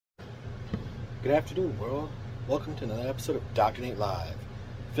Good afternoon, world. Welcome to another episode of DoctorNateLive.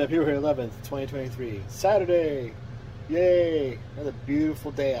 February 11th, 2023. Saturday! Yay! Another beautiful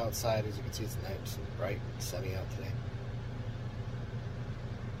day outside. As you can see, it's nice and bright and sunny out today.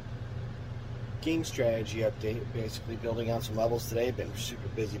 Game strategy update. Basically building out some levels today. Been super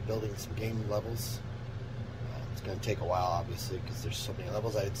busy building some game levels. It's going to take a while, obviously, because there's so many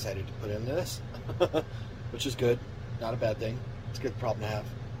levels I decided to put into this. Which is good. Not a bad thing. It's a good problem to have.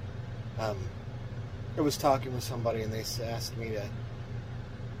 I was talking with somebody and they asked me to,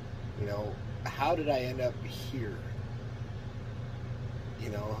 how did I end up here?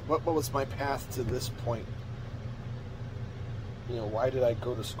 What was my path to this point? Why did I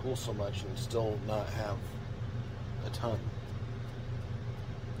go to school so much and still not have a ton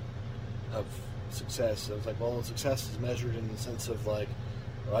of success? I was like, well, success is measured in the sense of what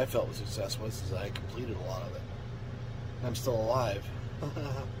I felt the success was is I completed a lot of it. And I'm still alive.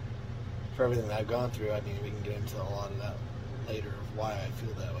 For everything that I've gone through. I mean, we can get into a lot of that later of why I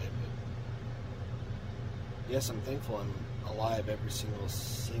feel that way, but yes, I'm thankful I'm alive every single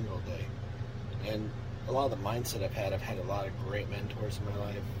day. And a lot of the mindset I've had a lot of great mentors in my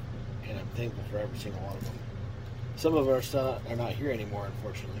life, and I'm thankful for every single one of them. Some of us are not here anymore,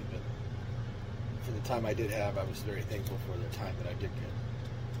 unfortunately, but for the time I did have, I was very thankful for the time that I did get.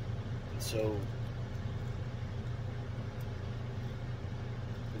 And so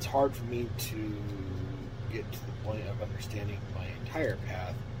it's hard for me to get to the point of understanding my entire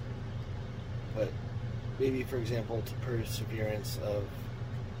path, but maybe, for example, to perseverance of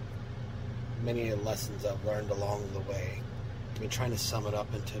many lessons I've learned along the way. I mean, trying to sum it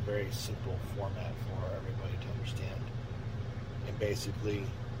up into a very simple format for everybody to understand. And basically,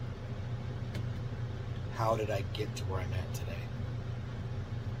 how did I get to where I'm at today?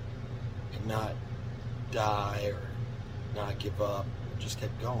 And not die or not give up. Just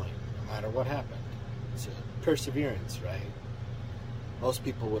kept going, no matter what happened. It's a perseverance, right? Most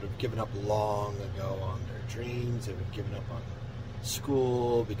people would have given up long ago on their dreams. They would have given up on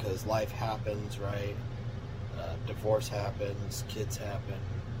school because life happens, right? Divorce happens, kids happen.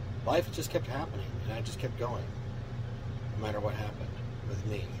 Life just kept happening, and I just kept going, no matter what happened, with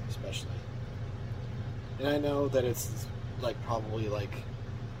me especially. And I know that it's probably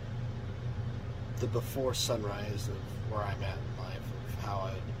the before sunrise of where I'm at in life, of how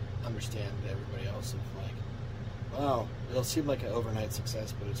I understand everybody else, of wow, it'll seem like an overnight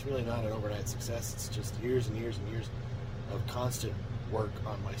success, but it's really not an overnight success. It's just years and years and years of constant work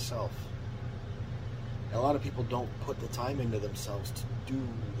on myself. And a lot of people don't put the time into themselves to do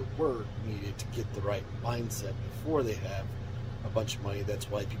the work needed to get the right mindset before they have a bunch of money. That's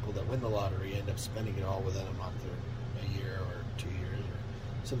why people that win the lottery end up spending it all within a month or a year or 2 years,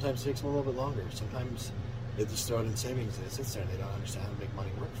 or sometimes it takes them a little bit longer. Sometimes they just throw it in savings and it sits there and they don't understand how to make money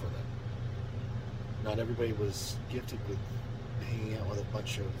work for them. Not everybody was gifted with hanging out with a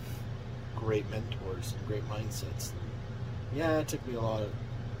bunch of great mentors and great mindsets. Yeah, it took me a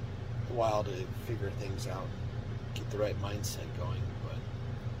while to figure things out, get the right mindset going, but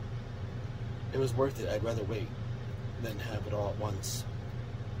it was worth it. I'd rather wait than have it all at once.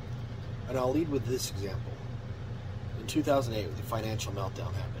 And I'll lead with this example. In 2008, the financial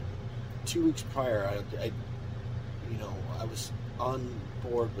meltdown happened. 2 weeks prior, I was on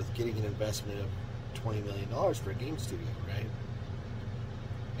board with getting an investment of $20 million for a game studio, right?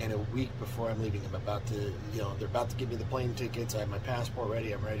 And a week before I'm leaving, I'm about to, they're about to give me the plane tickets. I have my passport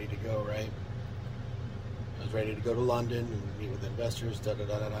ready. I'm ready to go, right? I was ready to go to London and meet with investors,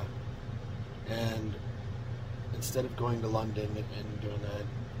 da-da-da-da-da. And instead of going to London and doing that,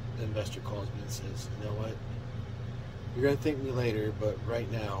 the investor calls me and says, you know what? You're going to thank me later, but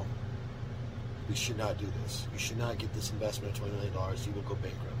right now, we should not do this. You should not get this investment of $20 million. You will go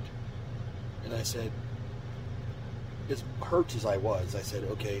bankrupt. And I said, as hurt as I was, I said,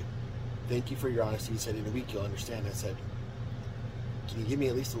 okay, thank you for your honesty. He said, in a week you'll understand. I said, can you give me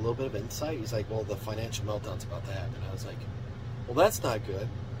at least a little bit of insight? He's like, well, the financial meltdown's about to happen. I was like, well, that's not good.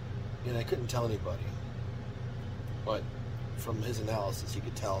 And I couldn't tell anybody. But from his analysis, you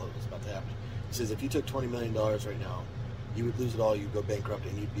could tell it was about to happen. He says, if you took $20 million right now, you would lose it all, you'd go bankrupt,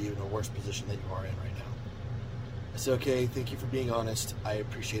 and you'd be in a worse position than you are in right now. I said, okay, thank you for being honest. I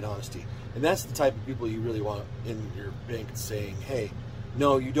appreciate honesty. And that's the type of people you really want in your bank saying, hey,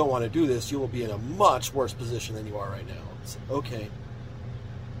 no, you don't want to do this. You will be in a much worse position than you are right now. I said, okay.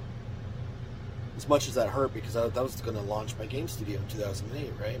 As much as that hurt, because that was going to launch my game studio in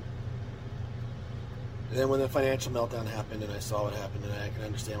 2008, right? And then when the financial meltdown happened and I saw what happened, and I can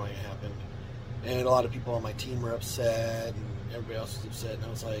understand why it happened, and a lot of people on my team were upset and everybody else was upset, and I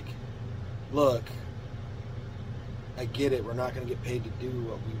was like, look, I get it, we're not going to get paid to do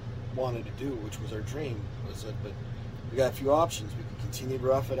what we wanted to do, which was our dream. Was it? But we got a few options. We can continue to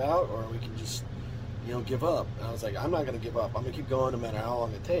rough it out, or we can just, give up. And I was like, I'm not going to give up. I'm going to keep going no matter how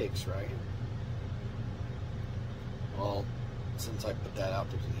long it takes, right? Well, since I put that out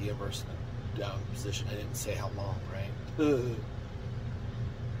there to the universe in a down position, I didn't say how long, right?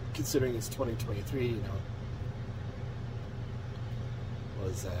 Considering it's 2023, what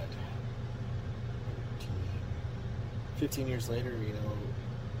is that? 15 years later,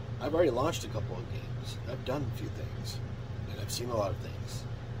 I've already launched a couple of games. I've done a few things, and I've seen a lot of things.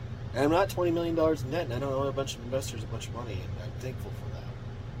 And I'm not $20 million in debt, and I don't owe a bunch of investors a bunch of money, and I'm thankful for that.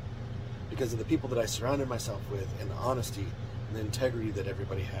 Because of the people that I surrounded myself with, and the honesty and the integrity that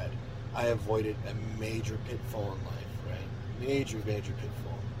everybody had, I avoided a major pitfall in life, right? Major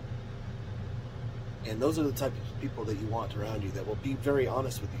pitfall. And those are the type of people that you want around you that will be very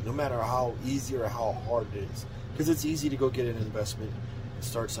honest with you, no matter how easy or how hard it is. Because it's easy to go get an investment and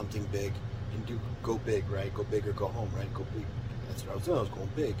start something big and go big, right? Go big or go home, right? Go big. That's what I was doing. I was going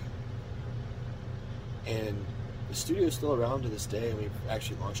big. And the studio is still around to this day, and we've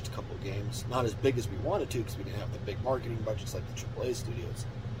actually launched a couple of games. Not as big as we wanted to, because we didn't have the big marketing budgets like the AAA studios.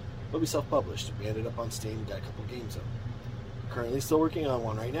 But we self-published. We ended up on Steam, got a couple of games up. Currently still working on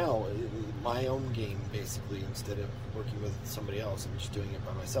one right now. My own game, basically, instead of working with somebody else. I'm just doing it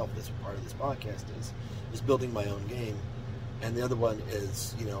by myself. That's what part of this podcast is building my own game. And the other one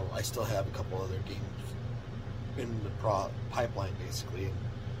is, I still have a couple other games in the pipeline, basically. And,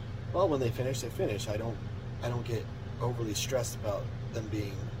 well, when they finish, they finish. I don't get overly stressed about them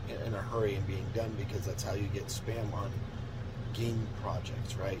being in a hurry and being done, because that's how you get spam on game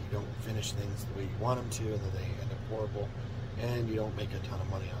projects, right? You don't finish things the way you want them to, and then they end up horrible, and you don't make a ton of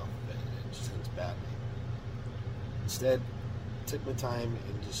money off of it, and it just ends badly. Instead, took my time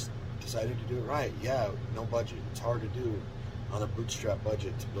and just decided to do it right. Yeah, no budget. It's hard to do on a bootstrap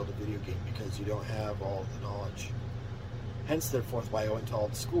budget to build a video game, because you don't have all the knowledge. Hence, therefore, why I went to all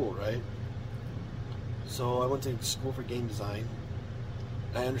the school, right? So I went to school for game design.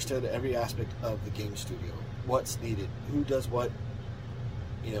 I understood every aspect of the game studio. What's needed, who does what,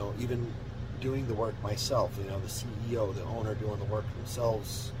 even doing the work myself, the CEO, the owner doing the work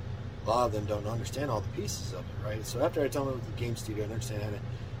themselves. A lot of them don't understand all the pieces of it, right? So after I tell them the game studio and understand how to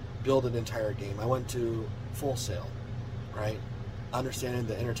build an entire game, I went to Full Sail, right? Understanding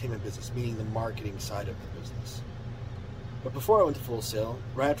the entertainment business, meaning the marketing side of the business. But before I went to Full Sail,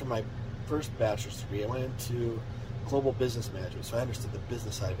 right after my first bachelor's degree, I went into global business management, so I understood the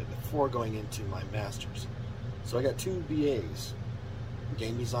business side of it before going into my master's. So I got 2 BAs,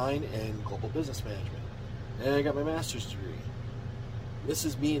 game design and global business management. And I got my master's degree. This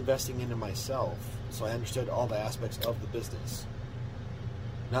is me investing into myself, so I understood all the aspects of the business.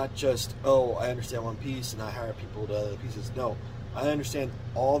 Not just, I understand one piece and I hire people to other pieces. No, I understand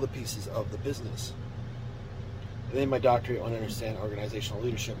all the pieces of the business. And then my doctorate, I want to understand organizational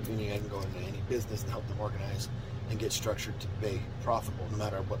leadership, meaning I can go into any business and help them organize and get structured to be profitable, no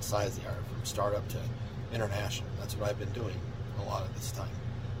matter what size they are, from startup to international. That's what I've been doing a lot of this time.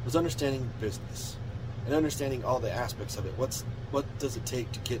 Was understanding business and understanding all the aspects of it. What does it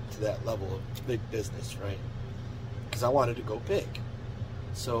take to get to that level of big business, right? Because I wanted to go big.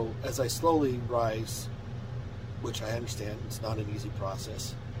 So as I slowly rise, which I understand it's not an easy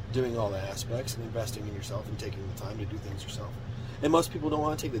process, doing all the aspects and investing in yourself and taking the time to do things yourself. And most people don't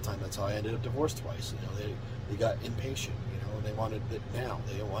want to take the time. That's how I ended up divorced twice. They got impatient, and they wanted it now.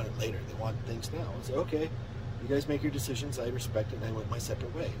 They didn't want it later. They want things now. I said, okay, you guys make your decisions. I respect it, and I went my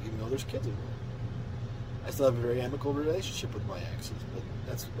separate way, even though there's kids involved. I still have a very amicable relationship with my exes, but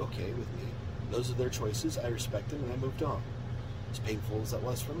that's okay with me. Those are their choices. I respect them, and I moved on. As painful as that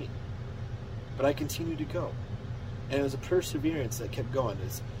was for me. But I continued to go. And it was a perseverance that kept going.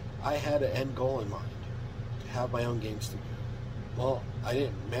 I had an end goal in mind, to have my own game studio. Well, I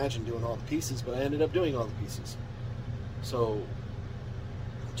didn't imagine doing all the pieces, but I ended up doing all the pieces. So,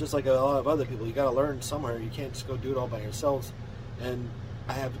 just like a lot of other people, you got to learn somewhere. You can't just go do it all by yourselves. And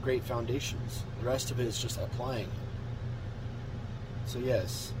I have great foundations. The rest of it is just applying it. So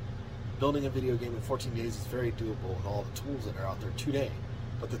yes, building a video game in 14 days is very doable with all the tools that are out there today.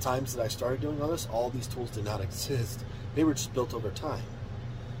 But the times that I started doing all this, all these tools did not exist. They were just built over time.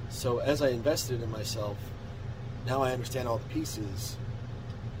 So as I invested in myself, now I understand all the pieces.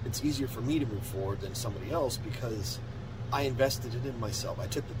 It's easier for me to move forward than somebody else, because I invested it in myself. I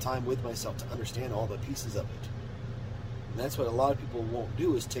took the time with myself to understand all the pieces of it. And that's what a lot of people won't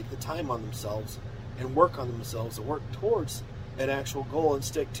do, is take the time on themselves and work on themselves and work towards an actual goal and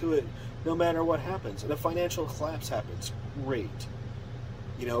stick to it no matter what happens. And if financial collapse happens, great.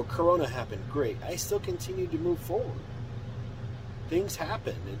 Corona happened, great. I still continued to move forward. things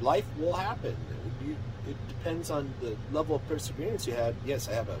happen, and life will happen. It depends on the level of perseverance you have. Yes,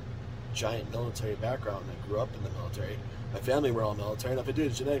 I have a giant military background. I grew up in the military. My family were all military, and if I do a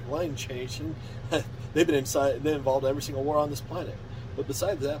genetic line change, they've been involved in every single war on this planet. But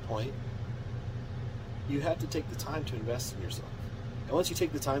besides that point, you have to take the time to invest in yourself. And once you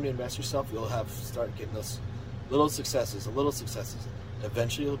take the time to invest in yourself, you'll start getting those little successes.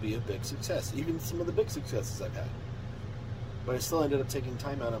 Eventually, it'll be a big success. Even some of the big successes I've had. But I still ended up taking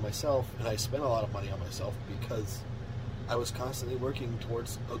time out on myself, and I spent a lot of money on myself because I was constantly working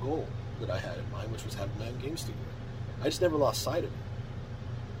towards a goal that I had in mind, which was having my own game studio. I just never lost sight of it.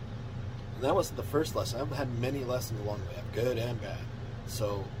 And that wasn't the first lesson. I've had many lessons along the way, good and bad.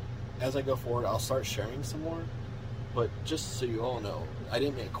 So as I go forward, I'll start sharing some more. But just so you all know, I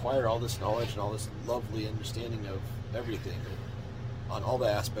didn't acquire all this knowledge and all this lovely understanding of everything on all the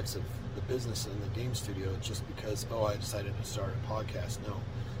aspects of the business and the game studio just because, I decided to start a podcast. No.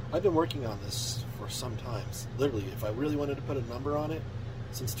 I've been working on this for some time. Literally, if I really wanted to put a number on it,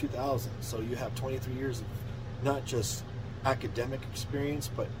 since 2000. So you have 23 years of not just academic experience,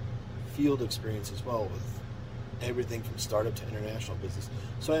 but field experience as well, with everything from startup to international business.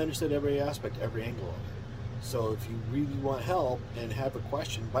 So I understood every aspect, every angle of it. So if you really want help and have a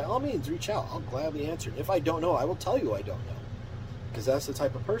question, by all means, reach out. I'll gladly answer it. If I don't know, I will tell you I don't know. Because that's the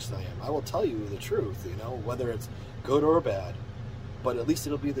type of person I am. I will tell you the truth, whether it's good or bad. But at least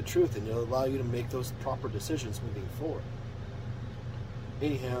it'll be the truth, and it'll allow you to make those proper decisions moving forward.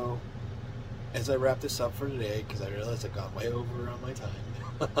 Anyhow, as I wrap this up for today, because I realize I've gone way over on my time,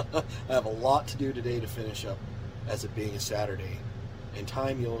 I have a lot to do today to finish up, as it being a Saturday. And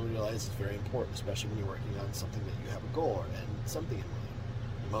time, you'll realize, is very important, especially when you're working on something that you have a goal and something in mind.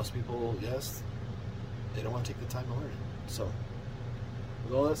 And most people, yes, they don't want to take the time to learn it. So,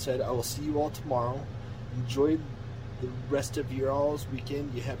 with all that said, I will see you all tomorrow. Enjoy the rest of your all's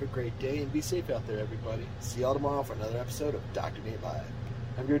weekend. You have a great day, and be safe out there, everybody. See y'all tomorrow for another episode of Dr. Nate Live.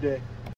 Have a good day.